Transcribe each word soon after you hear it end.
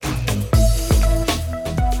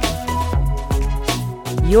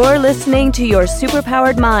You're listening to Your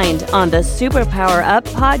Superpowered Mind on the Superpower Up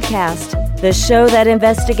podcast, the show that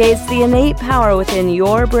investigates the innate power within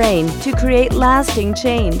your brain to create lasting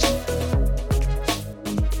change.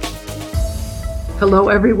 Hello,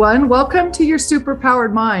 everyone. Welcome to Your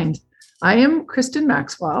Superpowered Mind. I am Kristen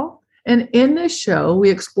Maxwell, and in this show, we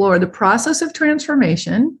explore the process of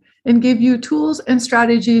transformation and give you tools and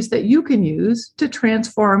strategies that you can use to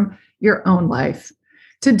transform your own life.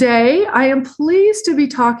 Today, I am pleased to be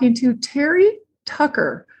talking to Terry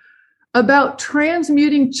Tucker about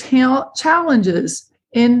transmuting challenges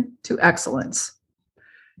into excellence.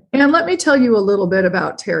 And let me tell you a little bit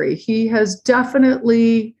about Terry. He has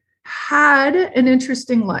definitely had an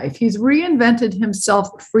interesting life. He's reinvented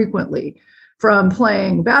himself frequently, from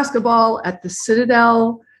playing basketball at the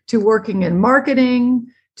Citadel to working in marketing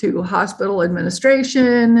to hospital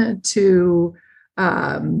administration to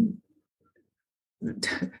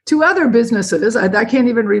other businesses. I can't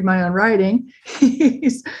even read my own writing.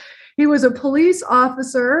 He was a police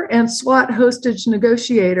officer and SWAT hostage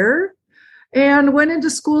negotiator and went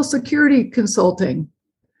into school security consulting.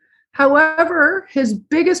 However, his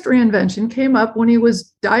biggest reinvention came up when he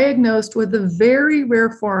was diagnosed with a very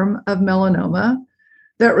rare form of melanoma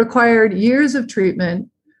that required years of treatment,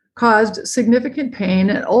 caused significant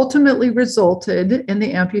pain, and ultimately resulted in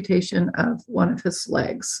the amputation of one of his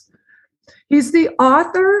legs. He's the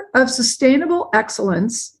author of Sustainable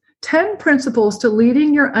Excellence, 10 Principles to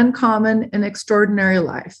Leading Your Uncommon and Extraordinary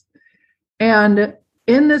Life. And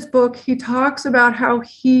in this book, he talks about how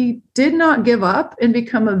he did not give up and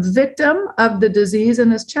become a victim of the disease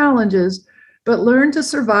and its challenges, but learned to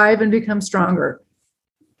survive and become stronger.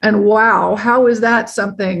 And wow, how is that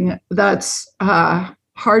something that's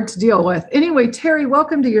hard to deal with? Anyway, Terry,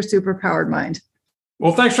 welcome to Your Superpowered Mind.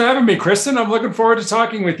 Well, thanks for having me, Kristen. I'm looking forward to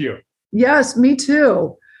talking with you. Yes, me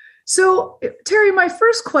too. So, Terry, my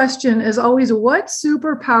first question is always, what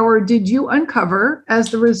superpower did you uncover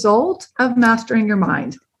as the result of mastering your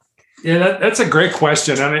mind? Yeah, that's a great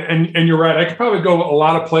question. And you're right. I could probably go a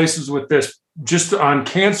lot of places with this just on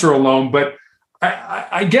cancer alone. But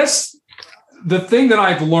I guess the thing that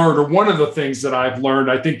I've learned, or one of the things that I've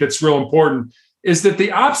learned, I think that's real important, is that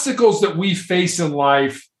the obstacles that we face in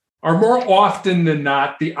life are more often than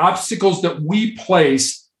not the obstacles that we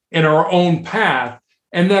place in our own path,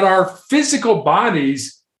 and that our physical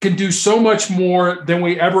bodies can do so much more than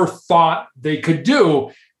we ever thought they could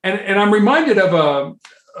do. And I'm reminded of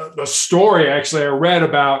a story, actually, I read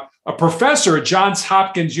about a professor at Johns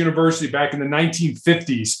Hopkins University back in the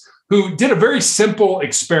 1950s who did a very simple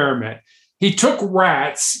experiment. He took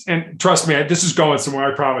rats, and trust me, this is going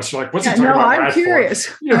somewhere, I promise. You're like, what's he talking about? I'm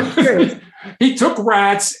curious. I'm curious. He took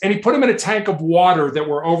rats and he put them in a tank of water that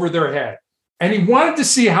were over their head. And he wanted to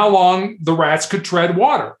see how long the rats could tread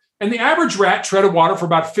water. And the average rat treaded water for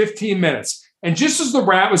about 15 minutes. And just as the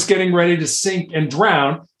rat was getting ready to sink and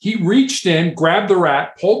drown, he reached in, grabbed the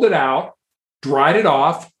rat, pulled it out, dried it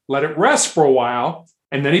off, let it rest for a while.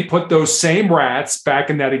 And then he put those same rats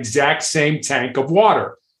back in that exact same tank of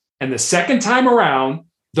water. And the second time around,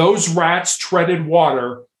 those rats treaded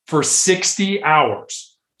water for 60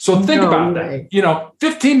 hours. So think about that.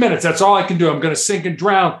 15 minutes, that's all I can do. I'm going to sink and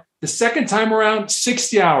drown. The second time around,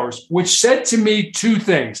 60 hours, which said to me two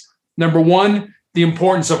things. Number one, the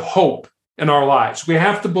importance of hope in our lives. We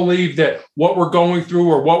have to believe that what we're going through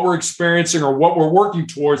or what we're experiencing or what we're working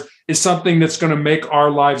towards is something that's going to make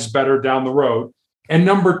our lives better down the road. And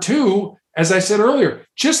number two, as I said earlier,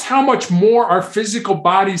 just how much more our physical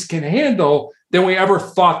bodies can handle than we ever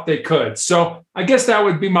thought they could. So I guess that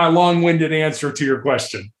would be my long-winded answer to your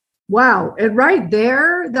question. Wow. And right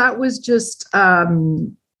there, that was just...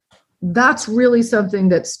 that's really something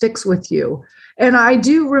that sticks with you. And I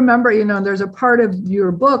do remember, there's a part of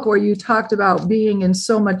your book where you talked about being in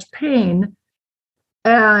so much pain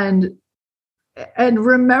and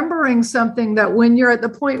remembering something that when you're at the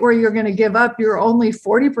point where you're going to give up, you're only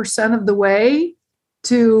 40% of the way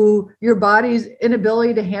to your body's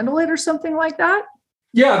inability to handle it or something like that.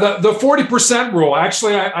 Yeah, the 40% rule.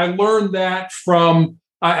 Actually, I learned that from,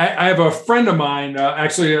 I have a friend of mine,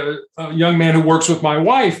 actually a young man who works with my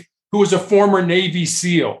wife, who was a former Navy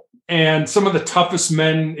SEAL and some of the toughest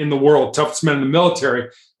men in the world, toughest men in the military.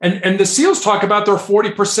 And the SEALs talk about their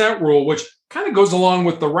 40% rule, which kind of goes along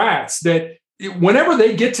with the rats, that whenever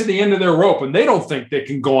they get to the end of their rope and they don't think they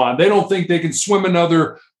can go on, they don't think they can swim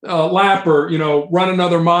another lap or, run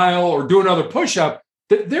another mile or do another push-up,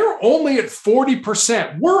 that they're only at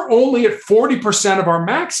 40%. We're only at 40% of our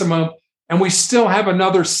maximum, and we still have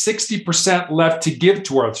another 60% left to give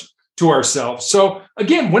to ourselves. So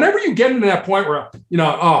again, whenever you get into that point where,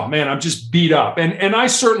 oh man, I'm just beat up. And I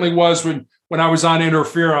certainly was when when I was on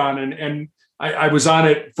interferon, and I was on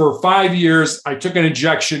it for 5 years. I took an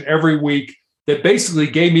injection every week that basically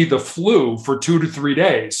gave me the flu for 2 to 3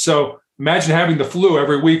 days. So imagine having the flu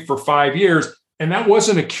every week for 5 years. And that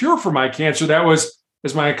wasn't a cure for my cancer. That was,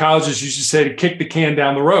 as my oncologist used to say, to kick the can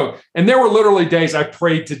down the road. And there were literally days I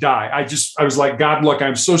prayed to die. I was like, God, look,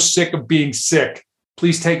 I'm so sick of being sick.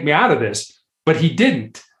 Please take me out of this. But he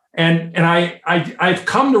didn't. And I've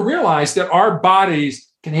come to realize that our bodies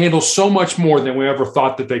can handle so much more than we ever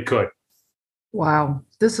thought that they could. Wow,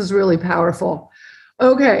 this is really powerful.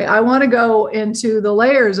 Okay, I want to go into the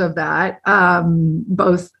layers of that,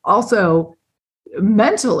 both also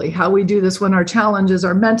mentally, how we do this when our challenges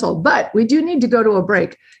are mental, but we do need to go to a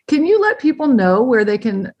break. Can you let people know where they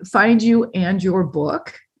can find you and your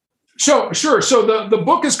book? Sure. So the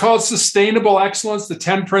book is called Sustainable Excellence, the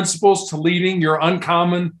 10 Principles to Leading Your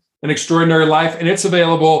Uncommon and Extraordinary Life. And it's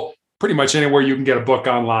available pretty much anywhere you can get a book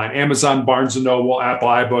online, Amazon, Barnes & Noble, Apple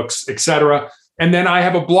iBooks, etc. And then I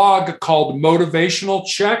have a blog called Motivational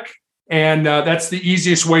Check, and that's the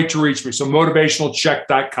easiest way to reach me. So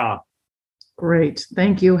motivationalcheck.com. Great.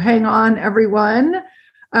 Thank you. Hang on, everyone.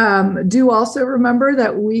 Do also remember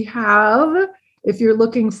that we have, if you're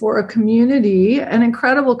looking for a community, an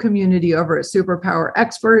incredible community over at Superpower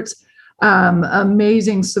Experts,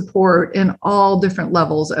 amazing support in all different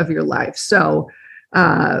levels of your life. So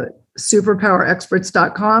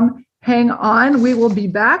superpowerexperts.com. Hang on. We will be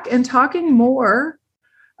back and talking more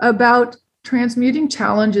about transmuting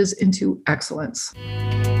challenges into excellence.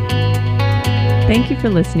 Thank you for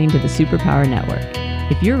listening to the Superpower Network.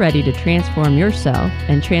 If you're ready to transform yourself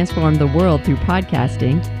and transform the world through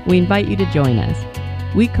podcasting, we invite you to join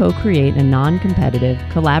us. We co-create a non-competitive,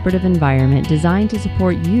 collaborative environment designed to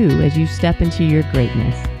support you as you step into your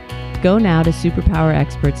greatness. Go now to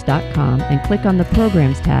superpowerexperts.com and click on the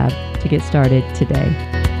Programs tab to get started today.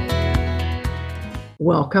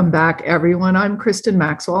 Welcome back, everyone. I'm Kristen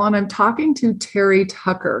Maxwell, and I'm talking to Terry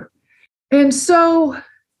Tucker. And so,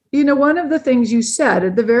 one of the things you said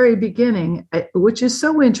at the very beginning, which is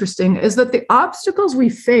so interesting, is that the obstacles we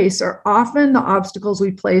face are often the obstacles we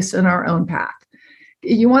place in our own path.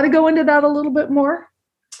 You want to go into that a little bit more?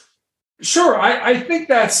 Sure. I think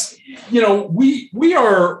that's,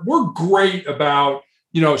 we're great about,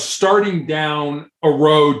 starting down a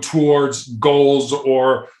road towards goals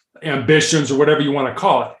or ambitions or whatever you want to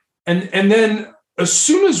call it. And then as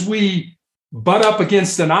soon as we butt up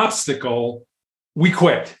against an obstacle, we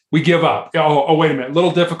quit. We give up. Oh, wait a minute,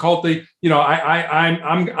 little difficulty.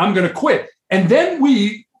 I'm going to quit. And then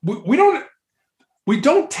we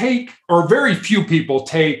don't take, or very few people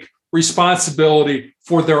take responsibility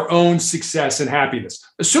for their own success and happiness.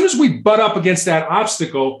 As soon as we butt up against that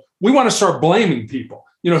obstacle, we want to start blaming people.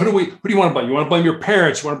 Who do you want to blame? You want to blame your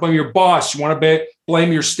parents. You want to blame your boss. You want to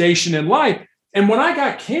blame your station in life. And when I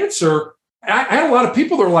got cancer, I had a lot of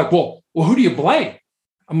people that were like, well, who do you blame?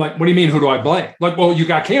 I'm like, what do you mean? Who do I blame? Like, well, you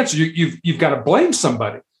got cancer. You've got to blame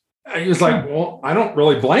somebody. He was like, well, I don't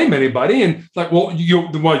really blame anybody. And like, well,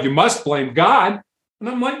 you must blame God. And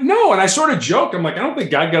I'm like, no. And I sort of joked. I'm like, I don't think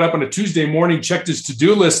God got up on a Tuesday morning, checked his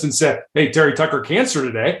to-do list and said, hey, Terry Tucker, cancer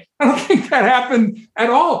today. I don't think that happened at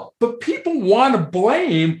all. But people want to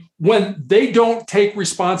blame when they don't take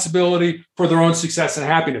responsibility for their own success and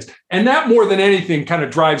happiness. And that more than anything kind of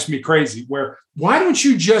drives me crazy, where why don't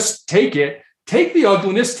you just take it? Take the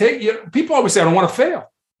ugliness. People always say, I don't want to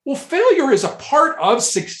fail. Well, failure is a part of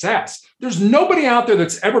success. There's nobody out there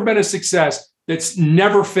that's ever been a success that's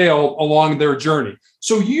never failed along their journey.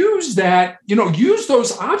 So use that, use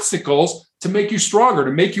those obstacles to make you stronger,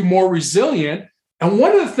 to make you more resilient. And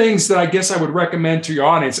one of the things that I guess I would recommend to your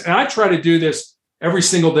audience, and I try to do this every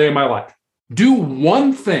single day of my life, do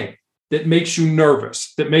one thing that makes you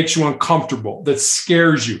nervous, that makes you uncomfortable, that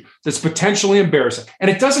scares you, that's potentially embarrassing. And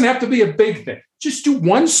it doesn't have to be a big thing. Just do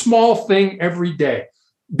one small thing every day.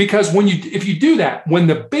 Because if you do that, when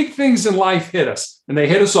the big things in life hit us, and they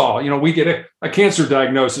hit us all, we get a cancer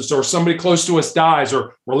diagnosis, or somebody close to us dies,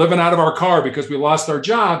 or we're living out of our car because we lost our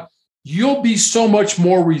job, you'll be so much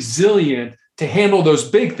more resilient to handle those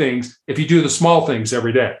big things if you do the small things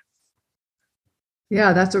every day.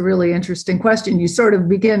 Yeah, that's a really interesting question. You sort of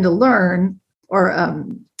begin to learn or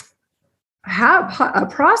have a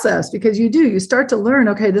process, because you start to learn,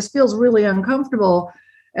 okay, this feels really uncomfortable.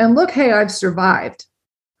 And look, hey, I've survived.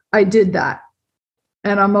 I did that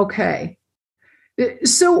and I'm okay.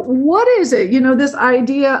 So what is it, this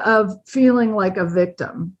idea of feeling like a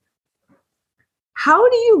victim? How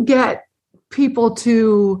do you get people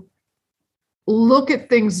to look at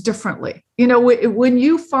things differently? When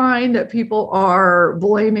you find that people are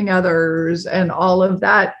blaming others and all of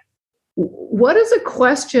that, what is a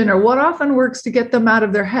question or what often works to get them out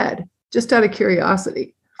of their head? Just out of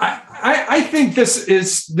curiosity. I think this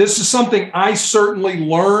is something I certainly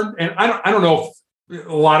learned, and I don't know if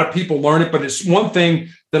a lot of people learn it, but it's one thing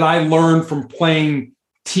that I learned from playing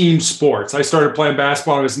team sports. I started playing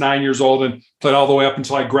basketball when I was 9 years old and played all the way up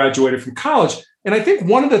until I graduated from college. And I think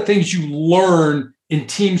one of the things you learn in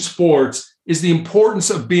team sports is the importance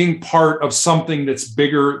of being part of something that's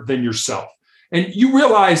bigger than yourself. And you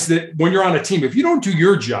realize that when you're on a team, if you don't do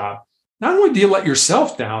your job, not only do you let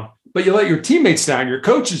yourself down, but you let your teammates down, your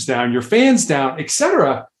coaches down, your fans down, et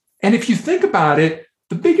cetera. And if you think about it,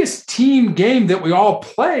 the biggest team game that we all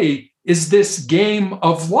play is this game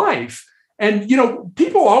of life. And,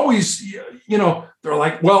 people always, they're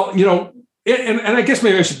like, well, and I guess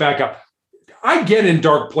maybe I should back up. I get in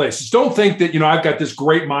dark places. Don't think that, I've got this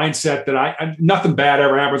great mindset that I nothing bad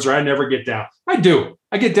ever happens or I never get down. I do.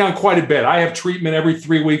 I get down quite a bit. I have treatment every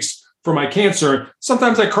 3 weeks for my cancer.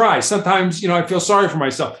 Sometimes I cry. Sometimes, I feel sorry for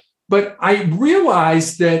myself. But I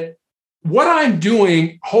realize that what I'm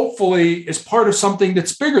doing, hopefully, is part of something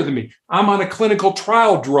that's bigger than me. I'm on a clinical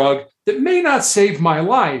trial drug that may not save my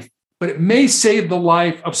life, but it may save the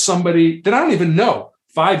life of somebody that I don't even know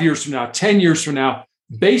 5 years from now, 10 years from now,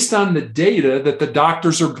 based on the data that the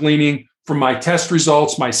doctors are gleaning from my test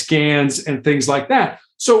results, my scans, and things like that.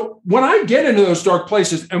 So when I get into those dark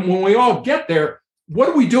places, and when we all get there, what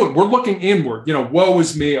are we doing? We're looking inward, woe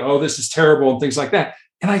is me. Oh, this is terrible, and things like that.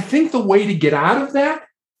 And I think the way to get out of that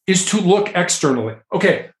is to look externally.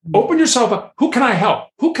 Okay, open yourself up. Who can I help?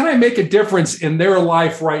 Who can I make a difference in their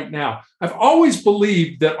life right now? I've always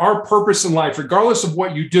believed that our purpose in life, regardless of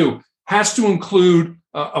what you do, has to include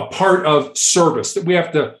a part of service, that we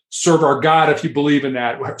have to serve our God, if you believe in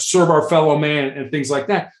that, serve our fellow man and things like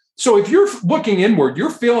that. So if you're looking inward,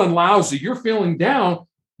 you're feeling lousy, you're feeling down,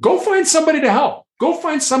 go find somebody to help. Go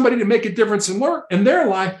find somebody to make a difference in their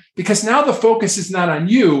life, because now the focus is not on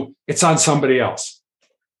you, it's on somebody else.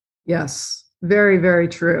 Yes, very, very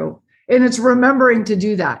true. And it's remembering to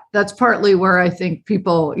do that. That's partly where I think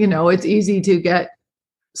people, it's easy to get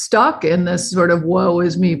stuck in this sort of woe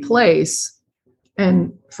is me place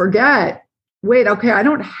and forget, wait, okay, I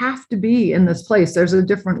don't have to be in this place. There's a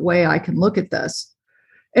different way I can look at this.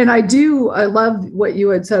 And I love what you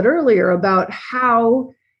had said earlier about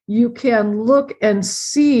how you can look and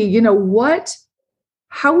see,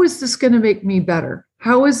 how is this going to make me better?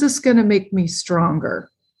 How is this going to make me stronger?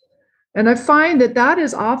 And I find that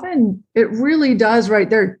is often, it really does right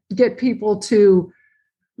there, get people to,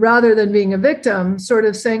 rather than being a victim, sort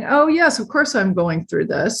of saying, oh, yes, of course I'm going through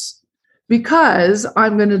this, because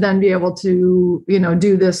I'm going to then be able to,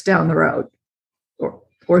 do this down the road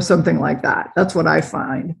or something like that. That's what I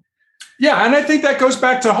find. Yeah. And I think that goes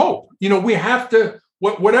back to hope. We have to,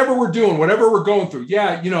 whatever we're doing, whatever we're going through.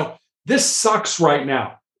 Yeah. This sucks right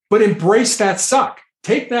now, but embrace that suck.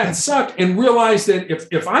 Take that suck and realize that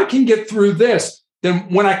if I can get through this,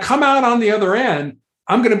 then when I come out on the other end,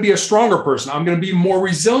 I'm going to be a stronger person. I'm going to be a more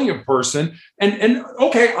resilient person. And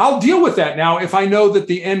okay, I'll deal with that now if I know that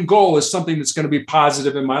the end goal is something that's going to be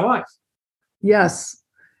positive in my life. Yes.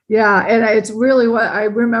 Yeah. And it's really what I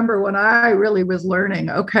remember when I really was learning,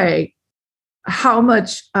 okay, how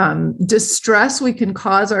much distress we can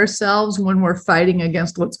cause ourselves when we're fighting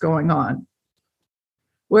against what's going on.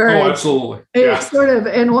 Absolutely. Yeah. It's sort of,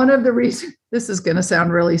 and one of the reasons, this is going to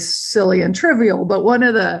sound really silly and trivial, but one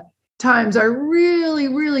of the times I really,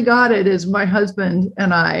 really got it is my husband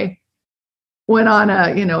and I went on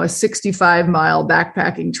a 65-mile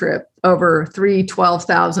backpacking trip over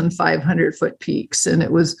 12,500 foot peaks. And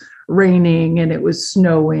it was raining and it was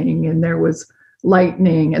snowing and there was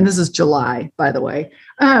lightning. And this is July, by the way.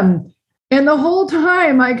 And the whole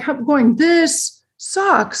time I kept going, this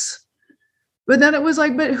sucks. But then it was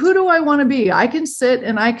like, but who do I want to be? I can sit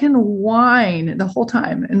and I can whine the whole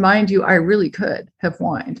time. And mind you, I really could have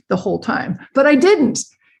whined the whole time, but I didn't,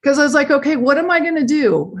 because I was like, okay, what am I going to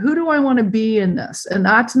do? Who do I want to be in this? And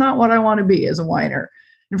that's not what I want to be as a whiner.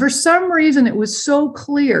 And for some reason, it was so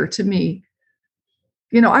clear to me,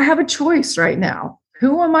 I have a choice right now.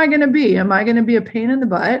 Who am I going to be? Am I going to be a pain in the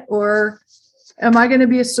butt, or am I going to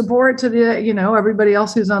be a support to the, everybody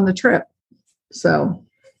else who's on the trip? So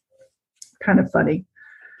kind of funny.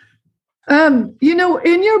 In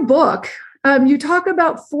your book, you talk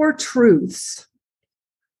about 4 truths.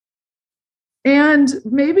 And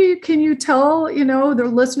maybe can you tell,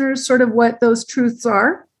 the listeners sort of what those truths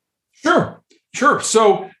are? Sure.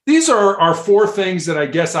 So these are 4 things that I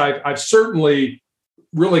guess I've certainly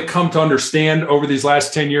really come to understand over these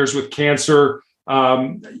last 10 years with cancer.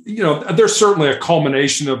 There's certainly a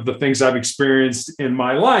culmination of the things I've experienced in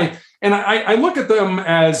my life. And I look at them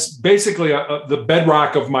as basically the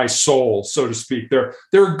bedrock of my soul, so to speak. They're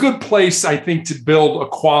a good place, I think, to build a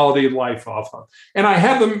quality life off of. And I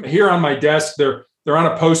have them here on my desk. They're on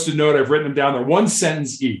a Post-it note. I've written them down. They're one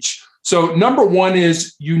sentence each. So number one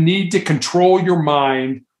is you need to control your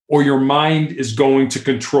mind, or your mind is going to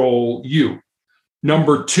control you.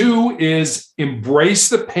 Number two is embrace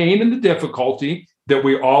the pain and the difficulty that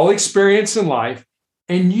we all experience in life,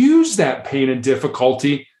 and use that pain and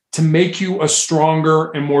difficulty to make you a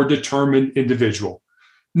stronger and more determined individual.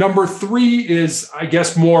 Number three is, I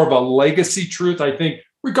guess, more of a legacy truth. I think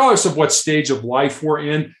regardless of what stage of life we're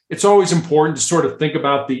in, it's always important to sort of think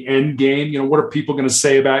about the end game. What are people going to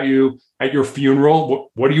say about you at your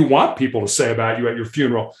funeral? What do you want people to say about you at your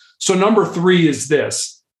funeral? So number three is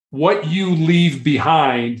this: what you leave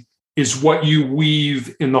behind is what you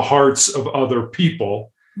weave in the hearts of other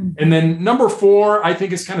people. Mm-hmm. And then number four, I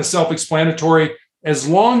think is kind of self-explanatory. As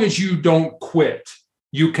long as you don't quit,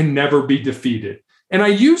 you can never be defeated. And I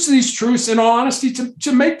use these truths, in all honesty,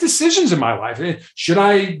 to make decisions in my life. Should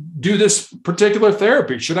I do this particular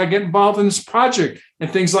therapy? Should I get involved in this project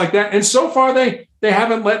and things like that? And so far, they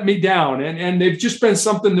haven't let me down. And they've just been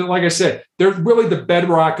something that, like I said, they're really the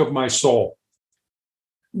bedrock of my soul.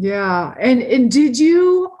 Yeah. And did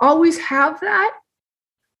you always have that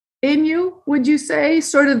in you, would you say?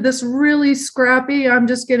 Sort of this really scrappy, I'm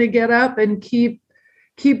just going to get up and keep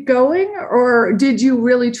going? Or did you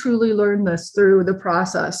really truly learn this through the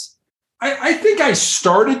process? I think I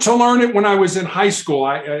started to learn it when I was in high school.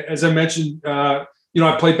 As I mentioned, I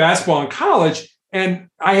played basketball in college, and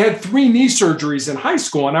I had 3 knee surgeries in high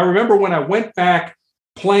school. And I remember when I went back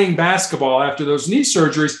playing basketball after those knee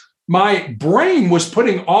surgeries, my brain was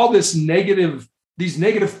putting all these negative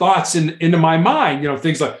thoughts into my mind,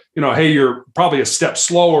 things like, hey, you're probably a step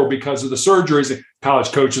slower because of the surgeries. And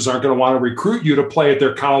college coaches aren't going to want to recruit you to play at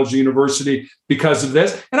their college or university because of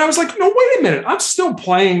this. And I was like, no, wait a minute. I'm still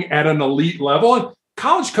playing at an elite level. And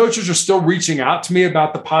college coaches are still reaching out to me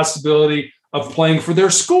about the possibility of playing for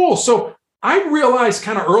their school. So I realized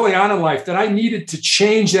kind of early on in life that I needed to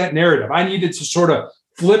change that narrative. I needed to sort of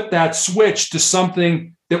flip that switch to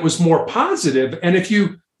something that was more positive. And if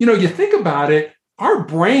you think about it, our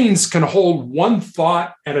brains can hold one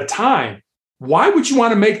thought at a time. Why would you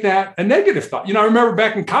want to make that a negative thought? I remember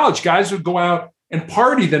back in college, guys would go out and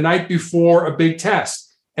party the night before a big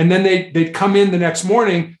test. And then they'd come in the next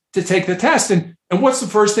morning to take the test. And what's the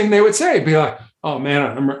first thing they would say? Be like, oh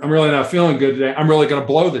man, I'm really not feeling good today. I'm really going to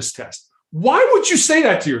blow this test. Why would you say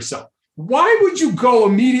that to yourself? Why would you go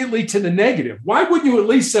immediately to the negative? Why wouldn't you at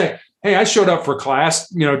least say, hey, I showed up for class,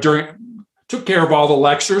 took care of all the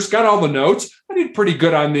lectures, got all the notes. I did pretty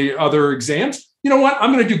good on the other exams. You know what?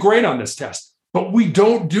 I'm going to do great on this test. But we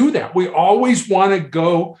don't do that. We always want to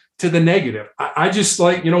go to the negative. I just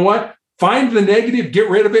like, you know what? Find the negative, get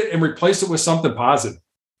rid of it, and replace it with something positive.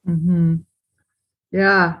 Mm-hmm.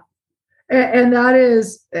 Yeah. And that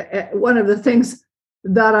is one of the things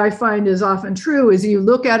that I find is often true is you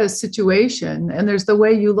look at a situation and there's the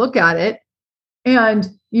way you look at it. And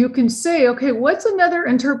you can say, okay, what's another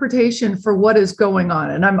interpretation for what is going on?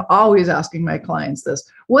 And I'm always asking my clients this.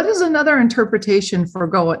 What is another interpretation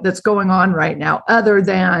that's going on right now other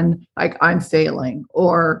than like I'm failing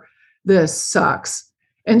or this sucks?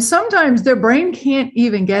 And sometimes their brain can't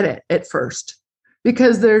even get it at first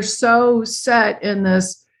because they're so set in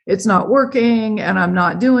this, it's not working and I'm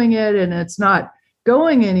not doing it and it's not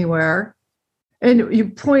going anywhere. And you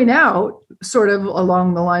point out sort of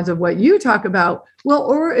along the lines of what you talk about, well,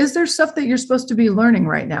 or is there stuff that you're supposed to be learning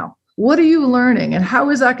right now? What are you learning? And how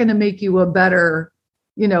is that going to make you a better,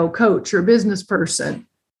 coach or business person?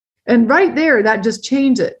 And right there, that just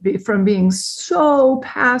changed it from being so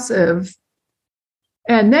passive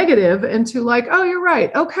and negative into like, oh, you're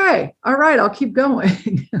right. Okay. All right. I'll keep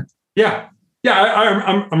going. Yeah.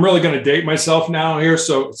 Yeah, I'm really going to date myself now here,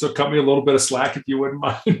 so cut me a little bit of slack if you wouldn't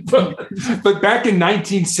mind. But back in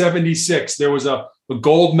 1976, there was a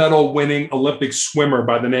gold medal winning Olympic swimmer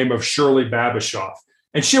by the name of Shirley Babashoff.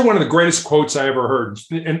 And she had one of the greatest quotes I ever heard.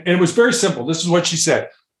 And it was very simple. This is what she said.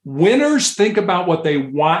 Winners think about what they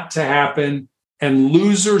want to happen, and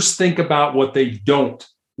losers think about what they don't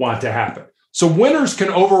want to happen. So winners can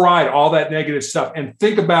override all that negative stuff and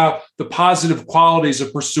think about the positive qualities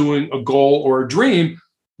of pursuing a goal or a dream,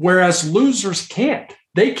 whereas losers can't.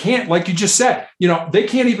 They can't, like you just said, they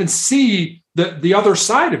can't even see the other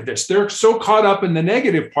side of this. They're so caught up in the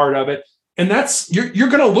negative part of it. And that's, you're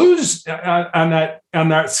going to lose on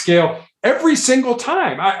that scale every single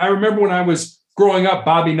time. I remember when I was growing up,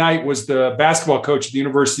 Bobby Knight was the basketball coach at the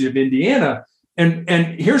University of Indiana. And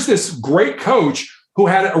here's this great coach who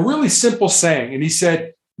had a really simple saying. And he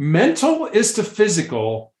said, mental is to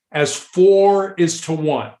physical as 4 is to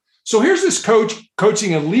 1. So here's this coach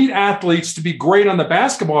coaching elite athletes to be great on the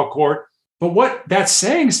basketball court. But what that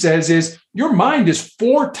saying says is your mind is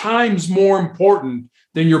 4 times more important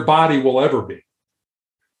than your body will ever be.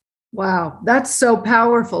 Wow, that's so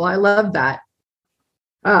powerful. I love that.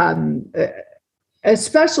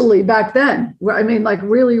 Especially back then. I mean, like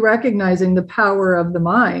really recognizing the power of the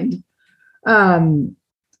mind. One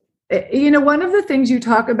of the things you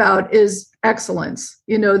talk about is excellence,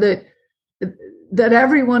 that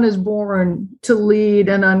everyone is born to lead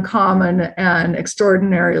an uncommon and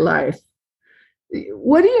extraordinary life.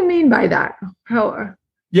 What do you mean by that?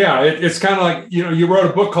 Yeah, it's kind of like, you wrote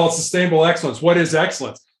a book called Sustainable Excellence. What is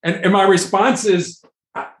excellence? And my response is,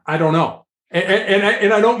 I don't know.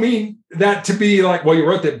 And I don't mean that to be like, well, you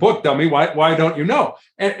wrote that book, dummy. Why don't you know?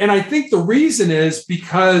 And I think the reason is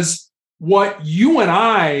because what you and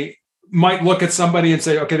I might look at somebody and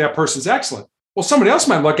say, okay, that person's excellent. Well, somebody else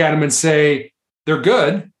might look at them and say, they're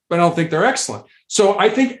good, but I don't think they're excellent. So I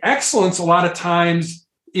think excellence a lot of times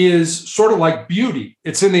is sort of like beauty.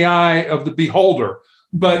 It's in the eye of the beholder.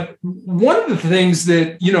 But one of the things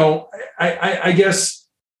that, I guess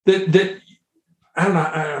that I don't know,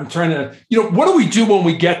 I'm trying to, what do we do when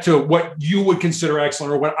we get to what you would consider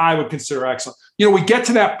excellent or what I would consider excellent? We get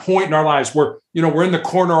to that point in our lives where, we're in the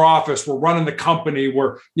corner office, we're running the company,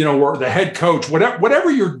 we're the head coach, whatever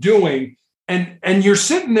you're doing. And you're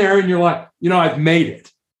sitting there and you're like, I've made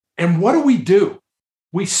it. And what do?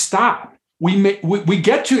 We stop. We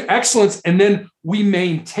get to excellence and then we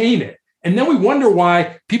maintain it. And then we wonder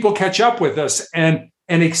why people catch up with us and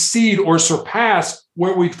exceed or surpass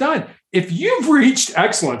where we've done. If you've reached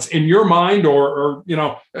excellence in your mind or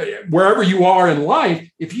wherever you are in life,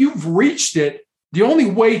 if you've reached it, the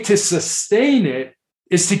only way to sustain it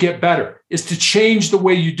is to get better, is to change the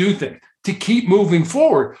way you do things, to keep moving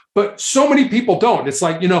forward. But so many people don't. It's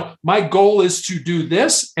like, my goal is to do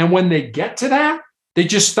this. And when they get to that, they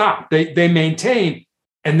just stop. They maintain,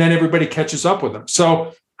 and then everybody catches up with them.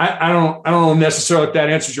 So I don't know necessarily if that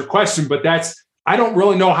answers your question, but I don't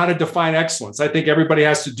really know how to define excellence. I think everybody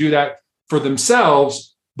has to do that for themselves.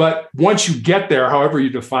 But once you get there, however you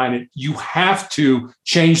define it, you have to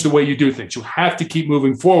change the way you do things. You have to keep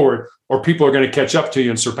moving forward, or people are going to catch up to you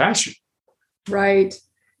and surpass you. Right.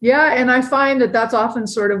 Yeah. And I find that that's often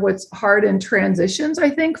sort of what's hard in transitions, I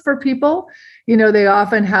think, for people. They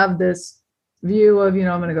often have this view of, I'm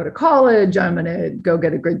going to go to college, I'm going to go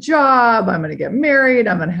get a good job, I'm going to get married,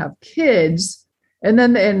 I'm going to have kids. And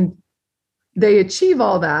then they achieve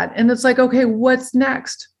all that. And it's like, okay, what's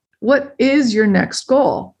next? What is your next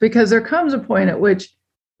goal? Because there comes a point at which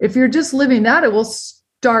if you're just living that, it will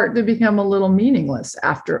start to become a little meaningless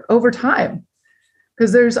over time.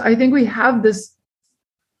 Because I think we have this,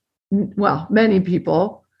 many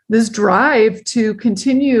people, this drive to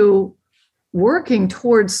continue working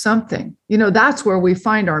towards something. That's where we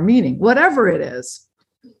find our meaning, whatever it is.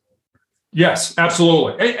 Yes,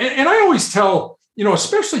 absolutely. And I always tell,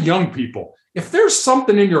 especially young people, if there's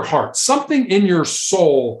something in your heart, something in your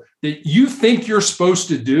soul that you think you're supposed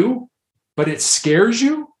to do, but it scares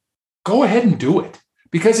you, go ahead and do it.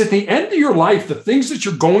 Because at the end of your life, the things that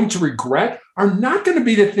you're going to regret are not going to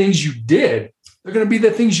be the things you did. They're going to be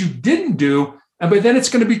the things you didn't do. But then it's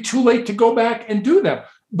going to be too late to go back and do them.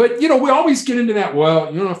 But, we always get into that. Well,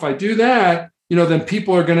 if I do that, then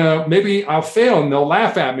people are going to, maybe I'll fail and they'll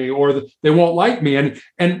laugh at me or they won't like me.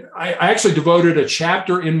 And I actually devoted a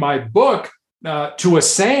chapter in my book to a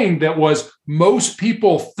saying that was, most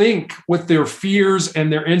people think with their fears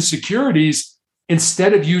and their insecurities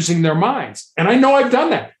instead of using their minds. And I know I've done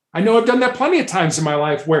that. I know I've done that plenty of times in my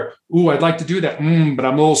life where, I'd like to do that, but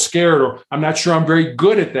I'm a little scared, or I'm not sure I'm very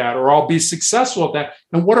good at that, or I'll be successful at that.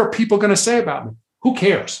 And what are people going to say about me? Who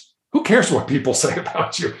cares? Who cares what people say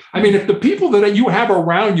about you? I mean, if the people that you have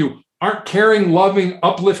around you aren't caring, loving,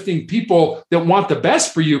 uplifting people that want the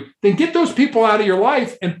best for you, then get those people out of your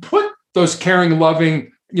life and put those caring,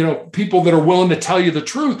 loving, people that are willing to tell you the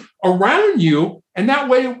truth around you. And that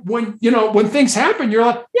way, when things happen, you're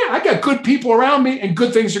like, yeah, I got good people around me and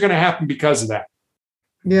good things are going to happen because of that.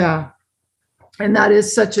 Yeah. And that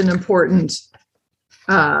is such an important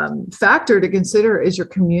factor to consider, is your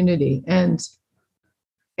community and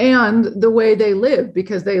the way they live,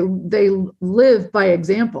 because they live by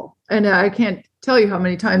example. And I can't tell you how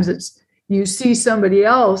many times you see somebody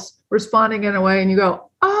else responding in a way and you go,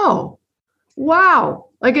 oh, wow.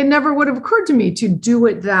 Like it never would have occurred to me to do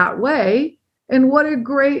it that way. And what a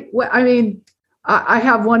great way. I mean, I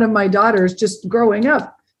have one of my daughters just growing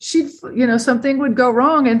up. Something would go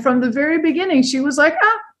wrong. And from the very beginning, she was like,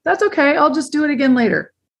 that's okay. I'll just do it again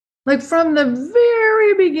later. like from the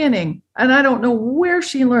very beginning. And I don't know where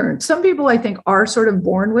she learned. Some people, I think, are sort of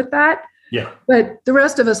born with that. Yeah. But the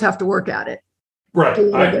rest of us have to work at it. Right.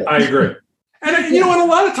 I agree. And, and a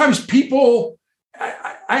lot of times people,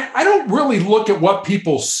 I don't really look at what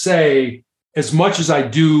people say as much as I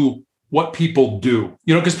do what people do,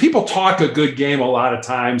 because people talk a good game a lot of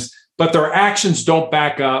times, but their actions don't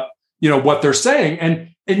back up, what they're saying.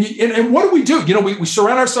 And what do? We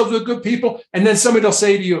surround ourselves with good people, and then somebody will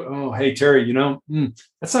say to you, "Oh, hey, Terry,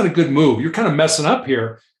 that's not a good move. You're kind of messing up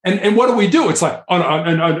here." And what do? It's like, oh,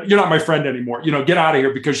 no, you're not my friend anymore. Get out of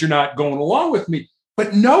here because you're not going along with me.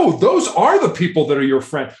 But no, those are the people that are your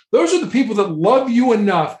friend. Those are the people that love you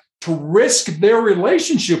enough to risk their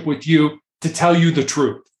relationship with you to tell you the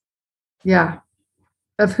truth. Yeah.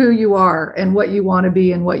 Of who you are and what you want to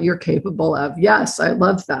be and what you're capable of. Yes, I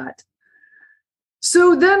love that.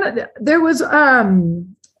 So then there was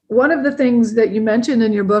one of the things that you mentioned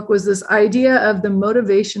in your book was this idea of the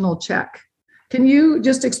motivational check. Can you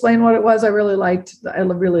just explain what it was? I really liked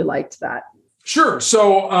that. Sure.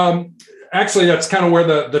 So actually, that's kind of where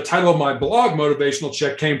the title of my blog, Motivational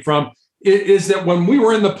Check, came from, is that when we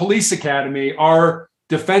were in the police academy, our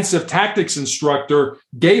defensive tactics instructor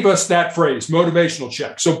gave us that phrase, motivational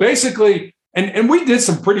check. So basically, and we did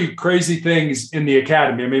some pretty crazy things in the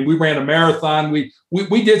academy. I mean, we ran a marathon. We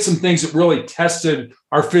did some things that really tested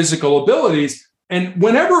our physical abilities. And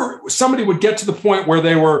whenever somebody would get to the point where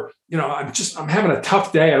they were, I'm having a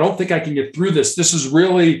tough day. I don't think I can get through this. This is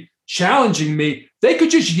really challenging me. They could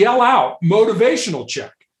just yell out motivational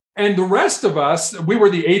check. And the rest of us, we were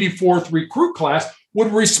the 84th recruit class,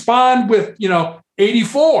 would respond with,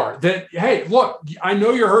 84, that, hey, look, I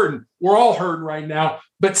know you're hurting. We're all hurting right now,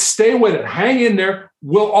 but stay with it. Hang in there.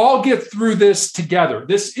 We'll all get through this together.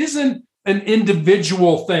 This isn't an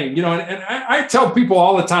individual thing, and I tell people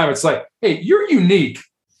all the time, it's like, hey, you're unique,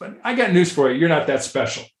 but I got news for you. You're not that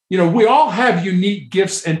special. We all have unique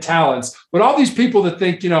gifts and talents, but all these people that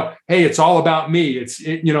think, hey, it's all about me.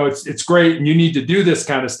 It's great. And you need to do this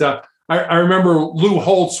kind of stuff. I remember Lou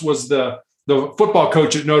Holtz was the football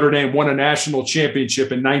coach at Notre Dame, won a national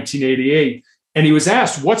championship in 1988. And he was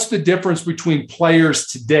asked, what's the difference between players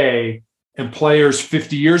today and players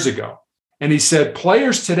 50 years ago? And he said,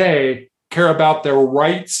 players today care about their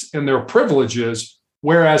rights and their privileges,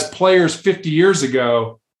 whereas players 50 years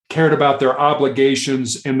ago cared about their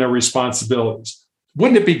obligations and their responsibilities.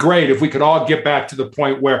 Wouldn't it be great if we could all get back to the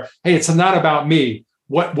point where, hey, it's not about me.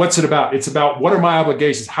 What's it about? It's about, what are my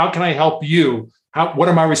obligations? How can I help you? What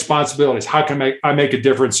are my responsibilities? How can I make a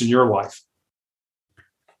difference in your life?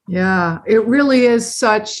 Yeah, it really is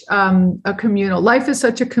such a communal. Life is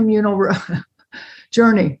such a communal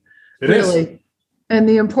journey. It really is. And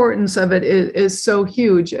the importance of it is so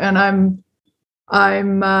huge. And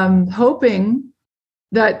I'm hoping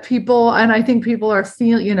that people, and I think people are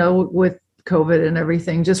feeling, with COVID and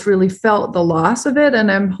everything, just really felt the loss of it.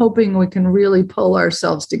 And I'm hoping we can really pull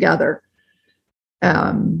ourselves together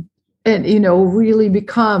and, really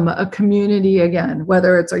become a community again,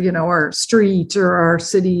 whether it's, our street or our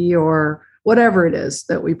city or whatever it is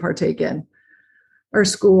that we partake in, our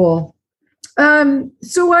school.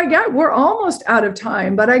 So we're almost out of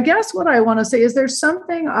time, but I guess what I want to say is there's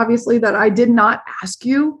something obviously that I did not ask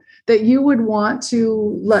you that you would want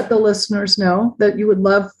to let the listeners know, that you would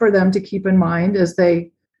love for them to keep in mind as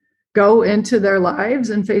they go into their lives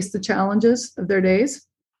and face the challenges of their days?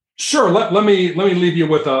 Sure. Let me leave you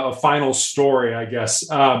with a final story, I guess.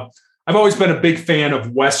 I've always been a big fan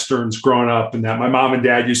of Westerns growing up, and that my mom and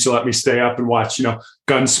dad used to let me stay up and watch,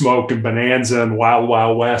 Gunsmoke and Bonanza and Wild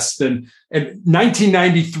Wild West. And in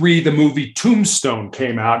 1993, the movie Tombstone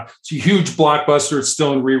came out. It's a huge blockbuster. It's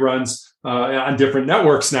still in reruns on different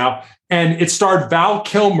networks now. And it starred Val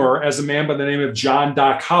Kilmer as a man by the name of John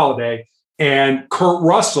Doc Holliday and Kurt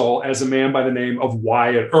Russell as a man by the name of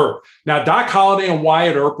Wyatt Earp. Now, Doc Holliday and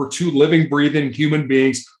Wyatt Earp were two living, breathing human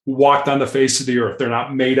beings who walked on the face of the earth. They're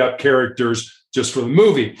not made up characters just for the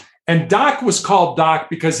movie. And Doc was called Doc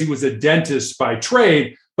because he was a dentist by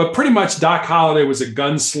trade, but pretty much Doc Holliday was a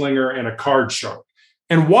gunslinger and a card shark.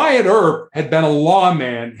 And Wyatt Earp had been a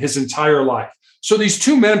lawman his entire life. So these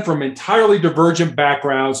two men from entirely divergent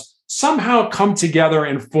backgrounds somehow come together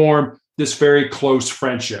and form this very close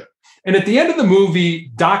friendship. And at the end of the movie,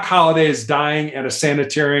 Doc Holliday is dying at a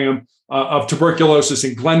sanitarium of tuberculosis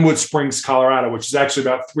in Glenwood Springs, Colorado, which is actually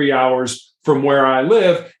about 3 hours from where I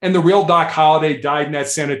live. And the real Doc Holliday died in that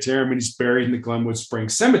sanitarium, and he's buried in the Glenwood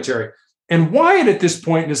Springs Cemetery. And Wyatt, at this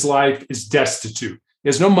point in his life, is destitute. He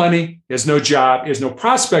has no money, he has no job, he has no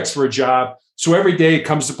prospects for a job. So every day he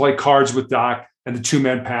comes to play cards with Doc, and the two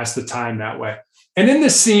men pass the time that way. And in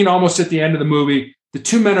this scene, almost at the end of the movie, the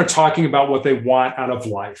two men are talking about what they want out of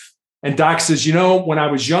life. And Doc says, when I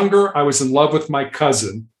was younger, I was in love with my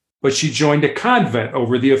cousin, but she joined a convent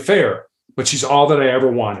over the affair, but she's all that I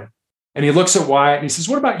ever wanted. And he looks at Wyatt and he says,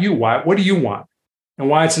 what about you, Wyatt? What do you want? And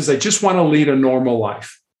Wyatt says, I just want to lead a normal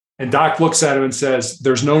life. And Doc looks at him and says,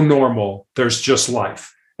 there's no normal, there's just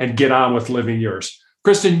life, and get on with living yours.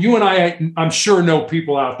 Kristen, you and I'm sure know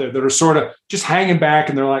people out there that are sort of just hanging back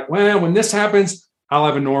and they're like, well, when this happens, I'll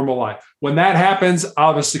have a normal life. When that happens,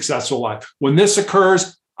 I'll have a successful life. When this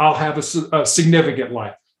occurs, I'll have a significant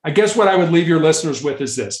life. I guess what I would leave your listeners with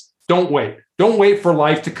is this. Don't wait. Don't wait for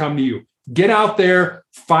life to come to you. Get out there,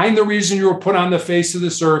 find the reason you were put on the face of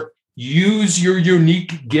this earth, use your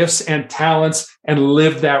unique gifts and talents, and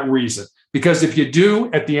live that reason. Because if you do,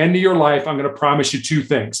 at the end of your life, I'm going to promise you two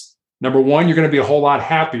things. Number one, you're going to be a whole lot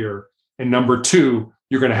happier. And number two,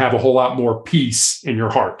 you're going to have a whole lot more peace in your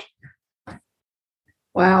heart.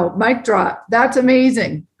 Wow. Mic drop. That's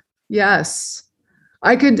amazing. Yes.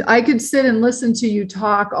 I could sit and listen to you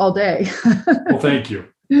talk all day. Well, thank you.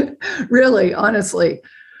 Really, honestly.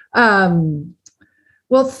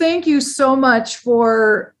 Well, thank you so much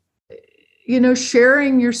for,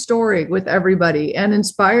 sharing your story with everybody and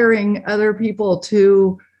inspiring other people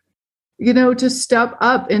to, to step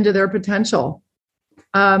up into their potential.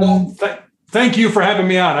 Thank you for having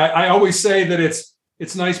me on. I always say that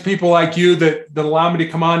it's nice people like you that allow me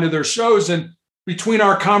to come on to their shows, and between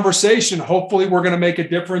our conversation, hopefully we're going to make a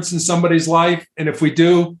difference in somebody's life. And if we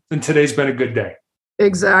do, then today's been a good day.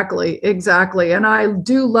 Exactly. And I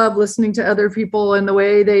do love listening to other people and the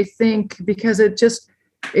way they think, because it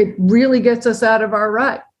really gets us out of our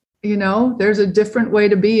rut. There's a different way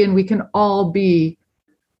to be, and we can all be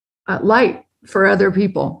light for other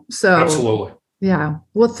people. So absolutely. Yeah.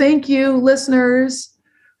 Well, thank you, listeners.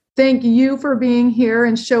 Thank you for being here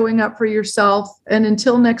and showing up for yourself. And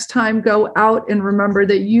until next time, go out and remember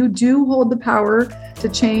that you do hold the power to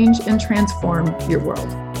change and transform your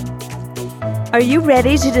world. Are you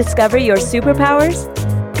ready to discover your superpowers?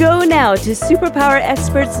 Go now to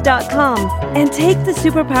superpowerexperts.com and take the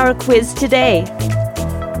superpower quiz today.